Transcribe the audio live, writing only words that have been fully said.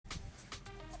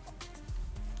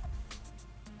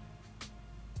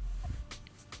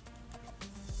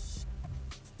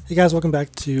Hey guys, welcome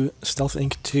back to Stealth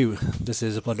Inc. 2. This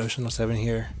is Blood Ocean 07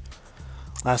 here.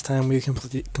 Last time we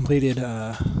completed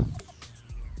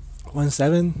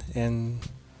 1-7 and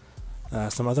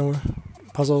some other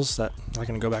puzzles that I'm not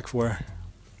going to go back for.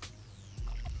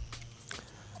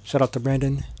 Shout out to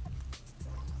Brandon.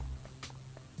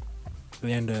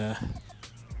 And,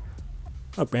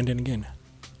 oh, Brandon again.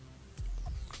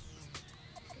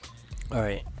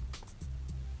 Alright.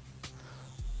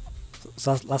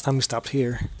 So last time we stopped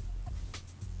here.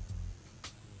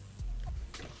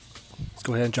 Let's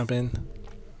go ahead and jump in.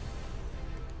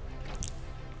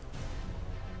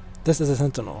 This is a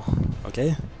sentinel,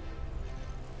 okay?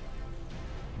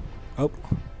 Oh.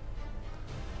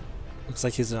 Looks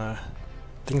like he's thinking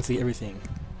to see everything.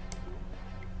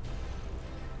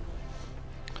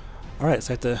 Alright,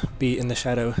 so I have to be in the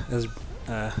shadow as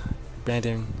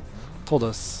Brandon told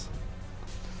us.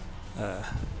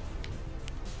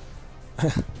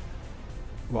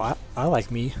 Well, I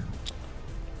like me.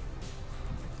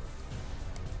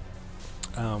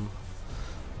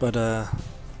 But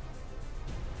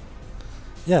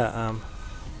yeah,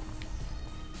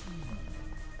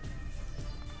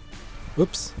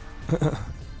 whoops. At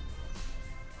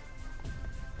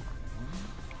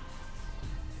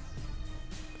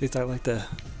least I like to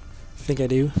think I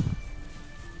do.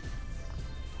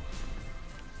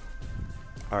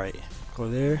 Alright, go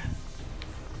there.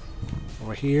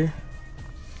 Over here.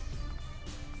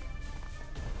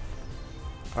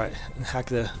 Alright, hack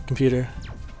the computer.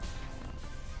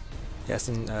 Yes,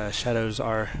 and shadows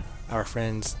are our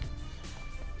friends.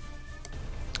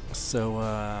 So,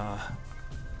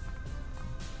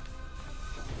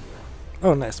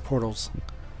 oh, nice portals.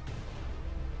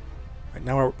 Right,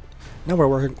 now we're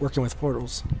working with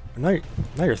portals. Now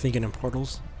you're thinking in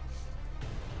portals.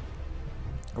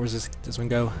 Or does this one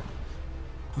go?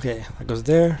 Okay, that goes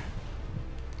there.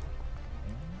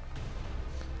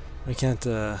 We can't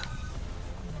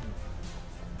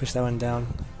push that one down.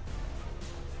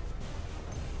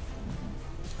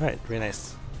 Alright, very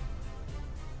nice.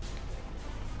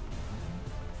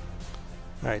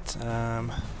 Alright, so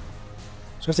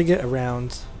we have to get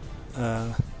around,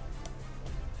 I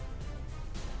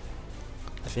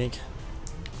think.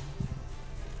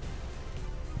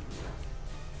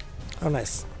 Oh,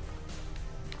 nice.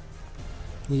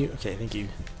 Okay, thank you.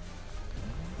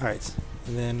 Alright,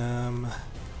 and then,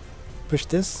 push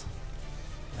this,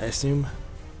 I assume.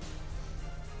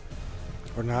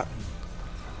 Or not.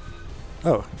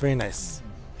 Oh, very nice.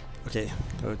 Okay,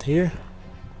 go here.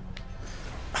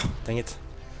 Oh, dang it.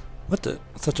 What the?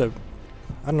 Such a...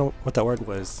 I don't know what that word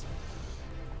was.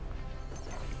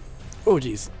 Oh,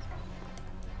 jeez.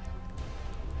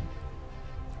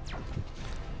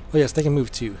 Oh, yes, they can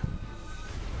move too.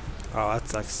 Oh, that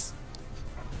sucks.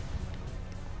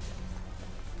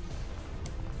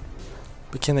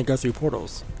 But can they go through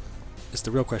portals? It's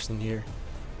the real question here.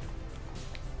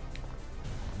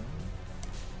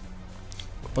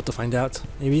 About to find out,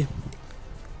 maybe.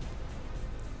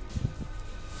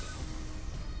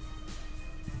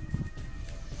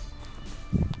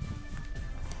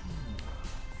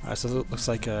 Alright, so it looks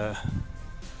like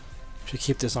should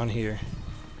keep this on here.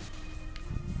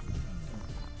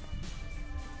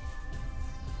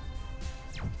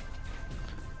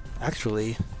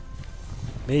 Actually,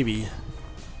 maybe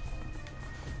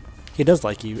he does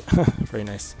like you. Very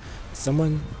nice.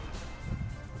 Someone.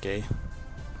 Okay.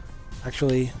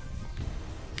 Actually,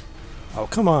 oh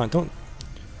come on, don't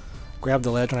grab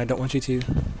the ledge when I don't want you to.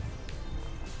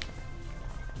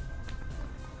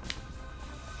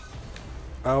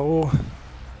 Oh.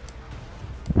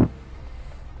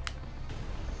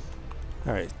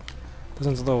 Alright, this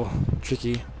one's a little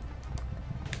tricky.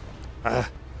 I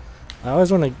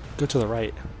always want to go to the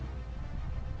right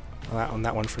on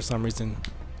that one for some reason.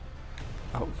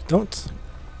 Oh, don't.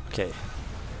 Okay.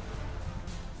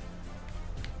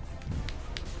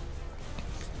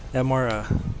 Yeah, more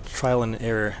trial and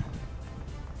error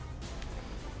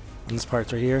on this part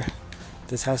right here.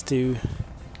 This has to...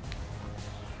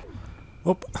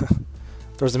 Oh, there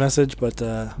was a message, but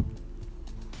we'll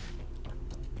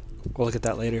look at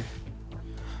that later.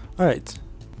 Alright.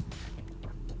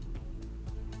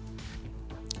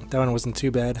 That one wasn't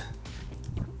too bad.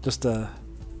 Just a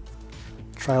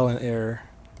trial and error.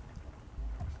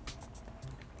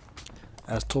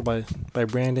 As told by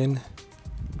Brandon.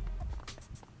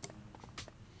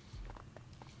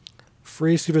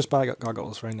 Free super spy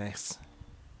goggles, very nice.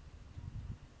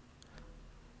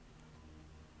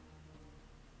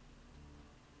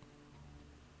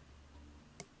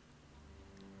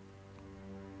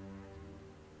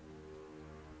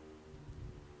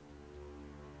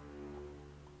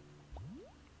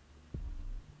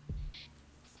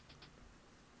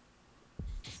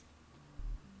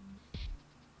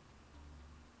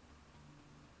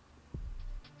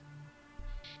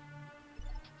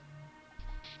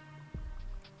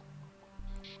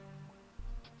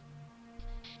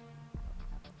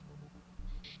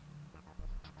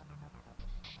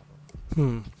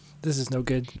 This is no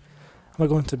good. How am I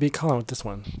going to beat Colin with this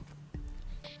one?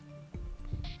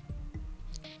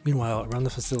 Meanwhile, around the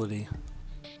facility.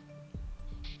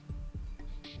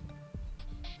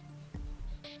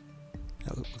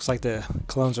 It looks like the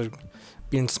clones are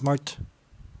being smart.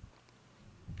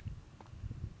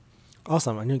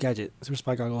 Awesome, a new gadget. Super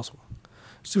Spy Goggles.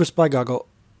 Super Spy Goggle.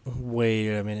 Wait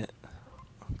a minute.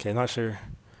 Okay, not sure.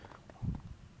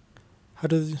 How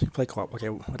do you play co-op? Okay,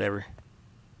 whatever.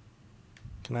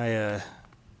 Can I,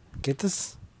 get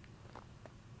this?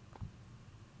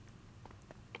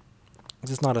 Is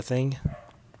this not a thing?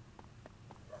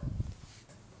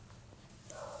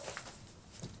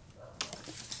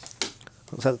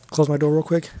 Let's close my door real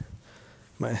quick.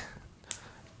 My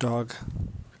dog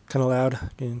kind of loud.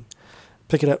 Can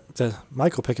pick it up. The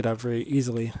mic will pick it up very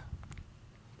easily.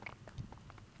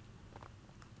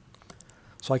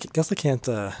 So I guess I can't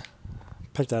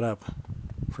pick that up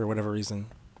for whatever reason.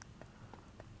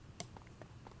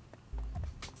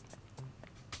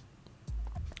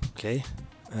 Okay,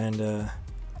 and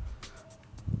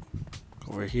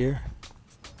over here.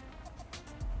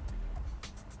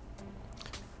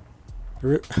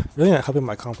 Really not helping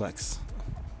my complex.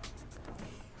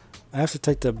 I have to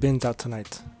take the bins out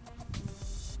tonight,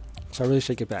 so I really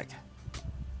should get back.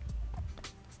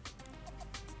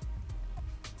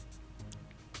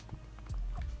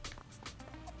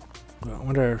 Well, I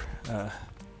wonder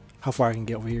how far I can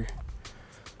get over here.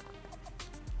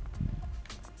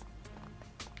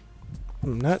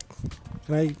 Not.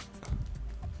 Can I?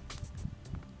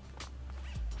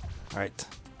 Alright.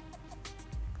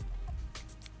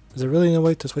 Is there really no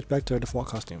way to switch back to our default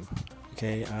costume?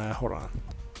 Okay, hold on.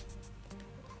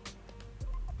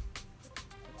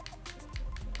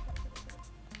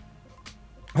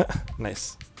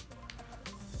 Nice.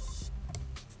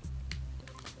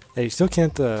 Yeah, you still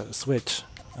can't switch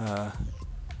your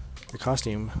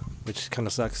costume, which kind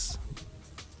of sucks.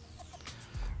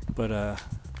 But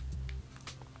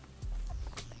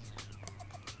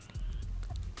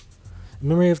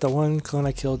memory of the one clone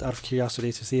I killed out of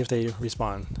curiosity to see if they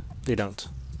respawn. They don't.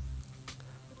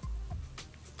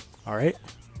 Alright.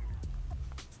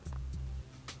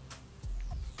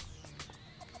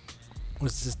 What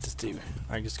does this do?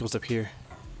 Alright, just goes up here.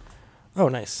 Oh,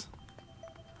 nice.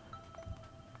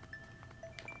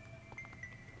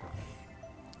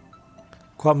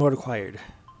 Co-op mode acquired.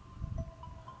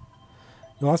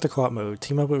 You unlock the co-op mode.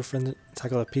 Team up with a friend to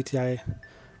tackle a PTI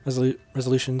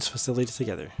resolutions facility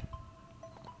together.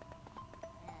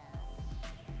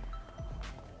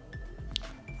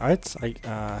 Alright,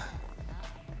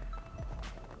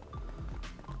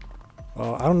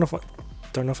 well, I don't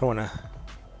know if I want to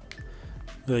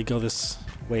really go this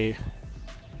way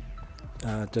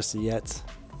just yet.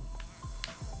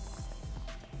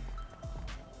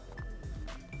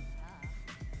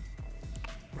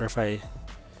 Or if I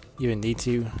even need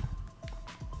to.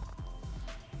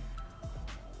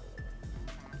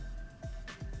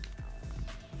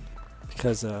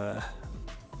 Because I'm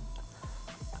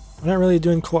not really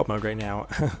doing co-op mode right now.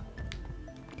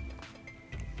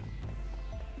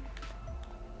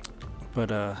 But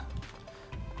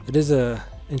it is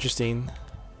interesting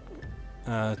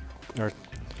or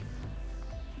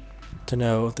to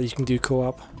know that you can do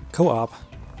co-op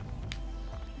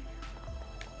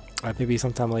maybe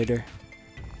sometime later.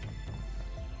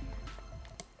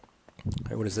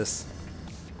 Alright, what is this?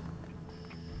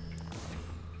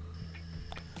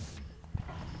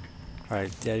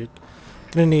 Alright, yeah, you're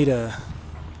gonna need a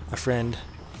friend,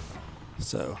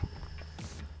 so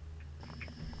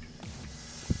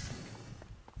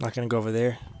not gonna go over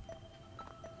there.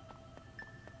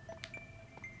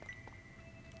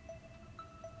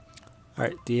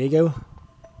 Alright, Diego.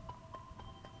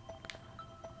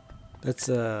 Let's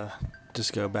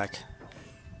just go back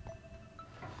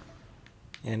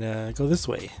and go this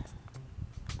way.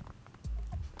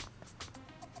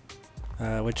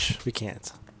 Which we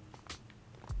can't.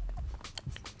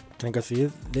 Can I go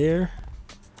through there?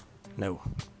 No.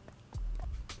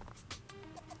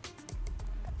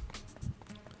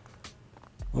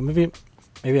 Well, maybe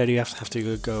I do have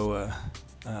to go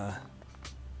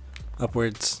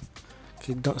upwards. 'Cause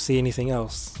you don't see anything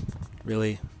else,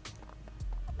 really.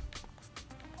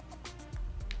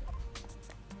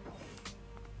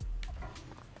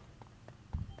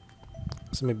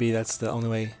 So maybe that's the only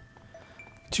way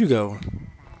to go.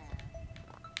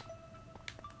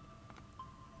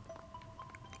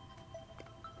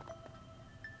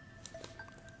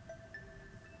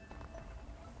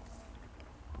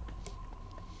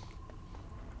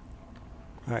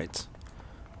 Alright.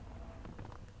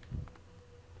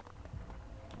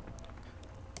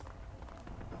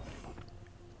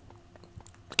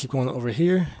 going over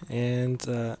here, and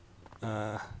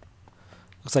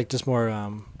looks like just more.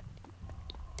 What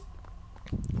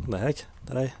the heck?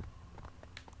 Did I?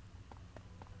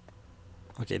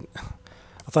 Okay,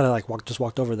 I thought I like just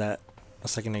walked over that a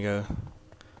second ago.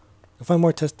 I'll find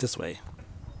more tests this way.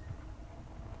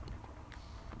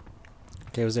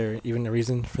 Okay, was there even a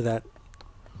reason for that?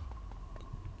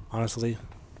 Honestly,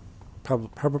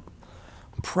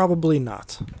 probably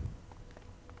not.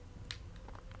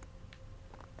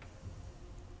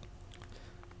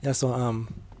 Yeah, so oh,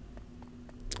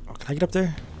 can I get up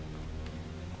there?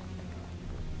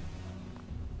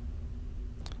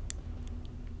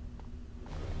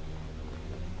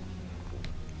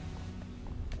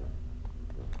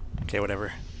 Okay,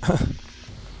 whatever.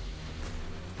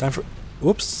 Time for.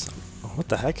 Whoops! Oh, what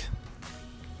the heck?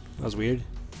 That was weird.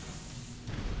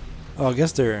 Oh, I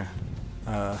guess they're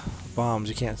bombs.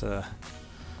 You can't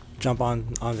jump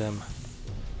on them,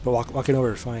 but walking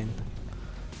over is fine.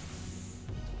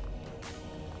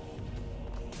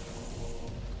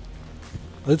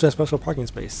 Leads to a special parking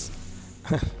space.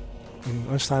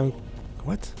 Lunchtime.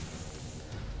 What?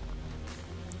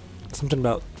 Something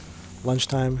about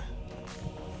lunchtime.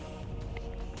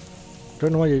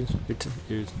 Don't know why you're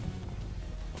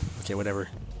okay, whatever.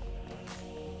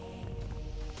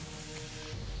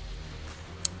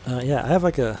 Yeah, I have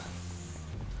like a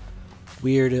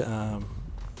weird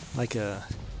like a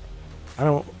I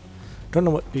don't know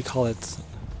what we call it.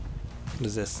 What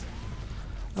is this?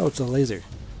 Oh, it's a laser.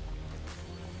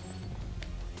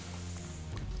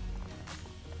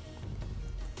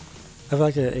 I have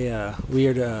like a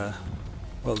weird well,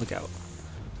 look out.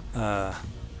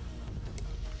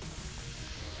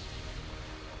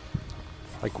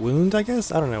 Like wound, I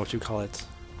guess? I don't know what you call it.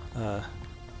 I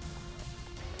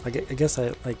guess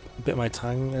I like bit my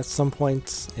tongue at some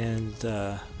point, and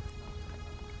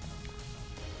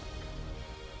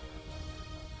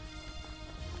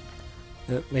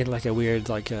it made like a weird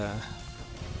like oh,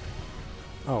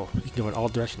 you can go in all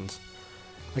directions.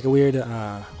 Like a weird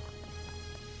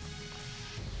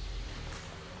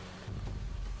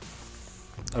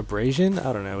abrasion?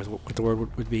 I don't know what the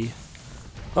word would be.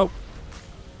 Oh.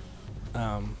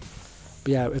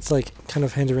 But yeah, it's like kind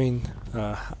of hindering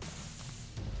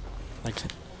like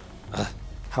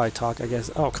how I talk, I guess.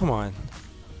 Oh, come on.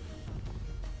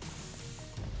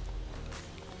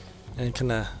 And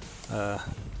kind of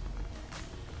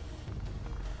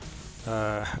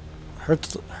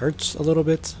hurts a little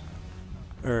bit,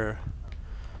 or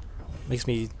makes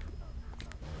me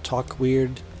talk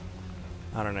weird.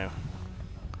 I don't know.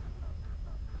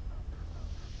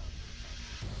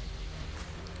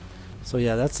 So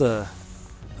yeah, that's a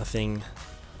thing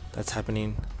that's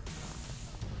happening.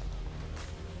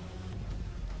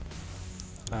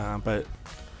 But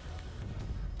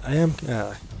I am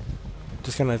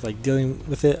just kind of like dealing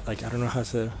with it. Like I don't know how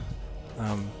to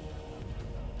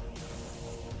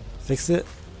fix it,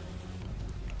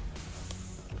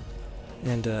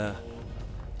 and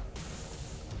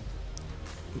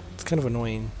it's kind of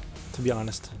annoying, to be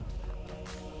honest.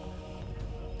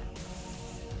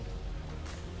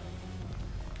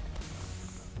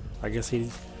 I guess he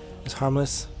is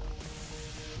harmless.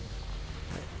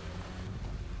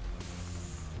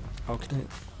 Oh, can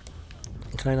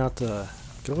I not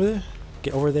get over there?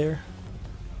 Get over there?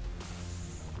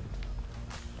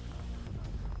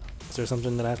 Is there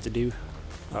something that I have to do?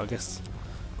 Oh, I guess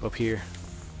go up here.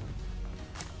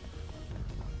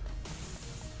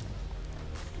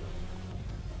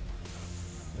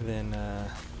 And then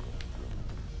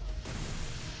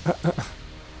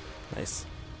nice.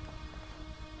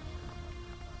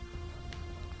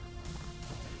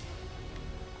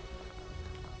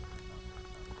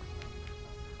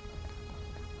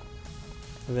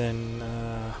 And then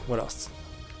what else?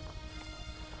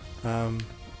 Oh,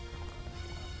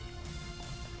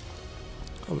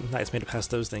 nice, made it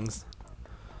past those things.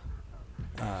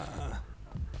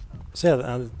 So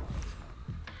yeah,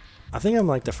 I think I'm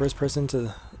like the first person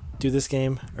to do this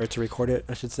game, or to record it,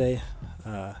 I should say,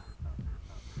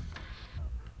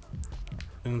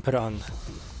 and put it on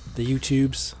the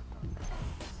YouTubes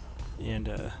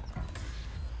and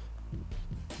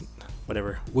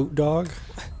whatever. Woot dog.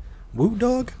 Woot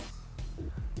dog?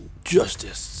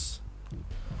 Justice.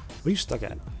 What are you stuck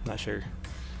at? Not sure.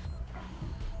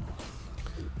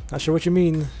 Not sure what you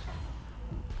mean.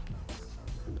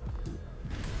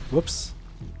 Whoops.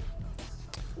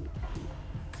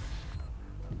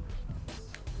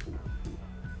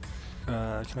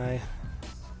 Can I?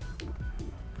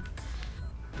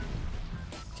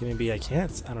 Okay, maybe I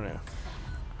can't? I don't know.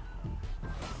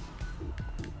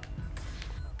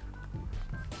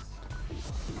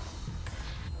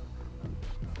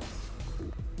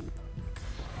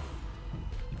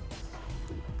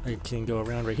 I can go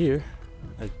around right here.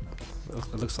 It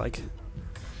looks like.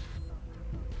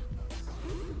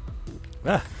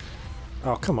 Ah!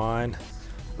 Oh, come on.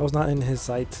 I was not in his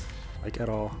sight, like, at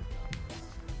all.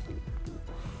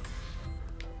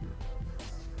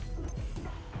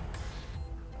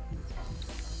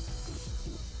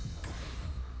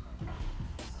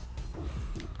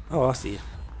 Oh, I see.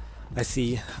 I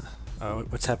see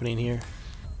what's happening here.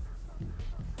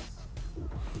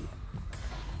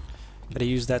 Gotta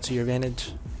use that to your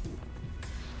advantage.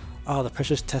 Oh, the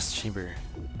precious test chamber.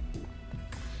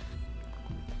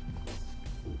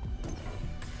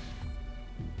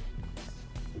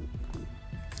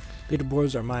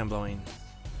 Leaderboards are mind-blowing.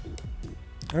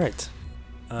 Alright.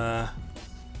 I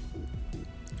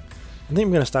think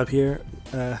I'm gonna stop here,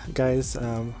 guys.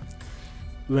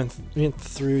 We went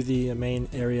through the main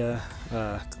area,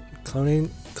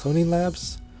 cloning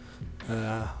labs,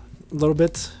 a little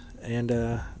bit, and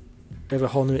we have a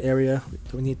whole new area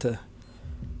that we need to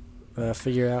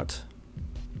figure out.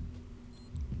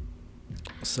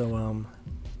 So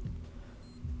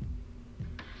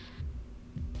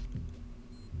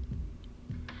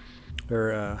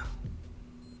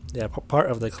yeah, part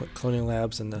of the cloning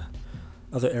labs and the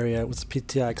other area was the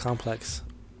PTI complex.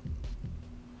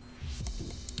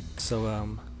 So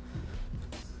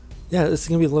yeah, this is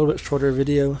gonna be a little bit shorter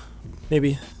video,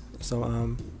 maybe. So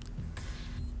I'm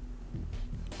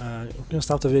gonna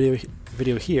stop the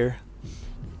video here,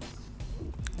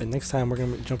 and next time we're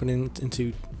gonna be jumping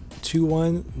into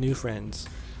 2-1 New Friends.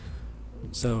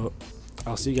 So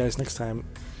I'll see you guys next time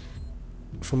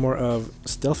for more of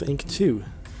Stealth Inc. 2.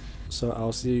 So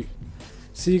I'll see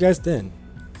you guys then.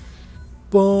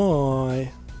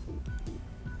 Bye.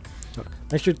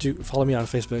 Make sure to follow me on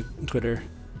Facebook, Twitter,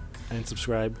 and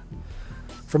subscribe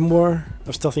for more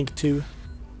of Stealth Inc. 2.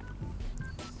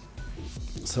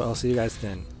 So I'll see you guys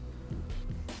then.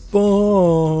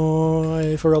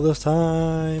 Bye for all this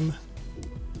time.